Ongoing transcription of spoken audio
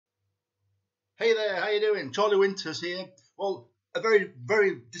Hey there, how you doing? Charlie Winters here. Well, a very,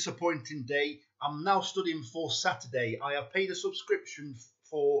 very disappointing day. I'm now studying for Saturday. I have paid a subscription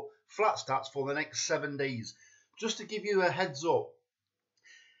for Flat Stats for the next 7 days. Just to give you a heads up,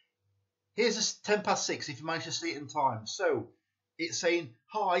 here's a 10 past 6 if you manage to see it in time. So, it's saying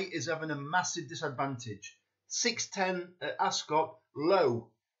high is having a massive disadvantage. 6:10 at Ascot,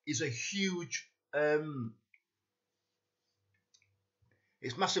 low is a huge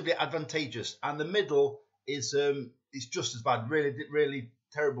it's massively advantageous, and the middle is just as bad. Really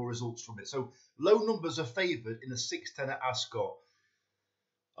terrible results from it. So low numbers are favoured in the 6:10 at Ascot.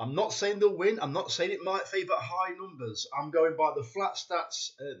 I'm not saying they'll win. I'm not saying it might favour high numbers. I'm going by the Flat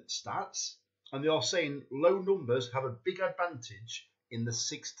Stats stats, and they are saying low numbers have a big advantage in the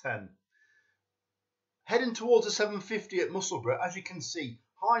 6:10. Heading towards the 750 at Musselburgh, as you can see,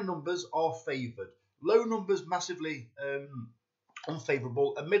 high numbers are favoured. Low numbers massively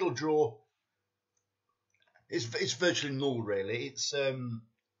unfavourable. A middle draw it's virtually null, really. It's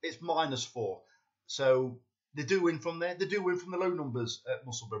 -4. So they do win from there. They do win from the low numbers at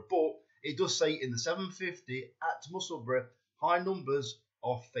Musselburgh, but it does say in the 750 at Musselburgh, high numbers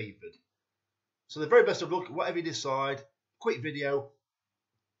are favoured. So the very best of luck, whatever you decide. Quick video.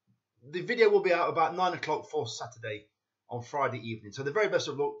 The video will be out about 9 o'clock for Saturday on Friday evening. So the very best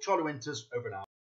of luck. Charlie Winters, over now.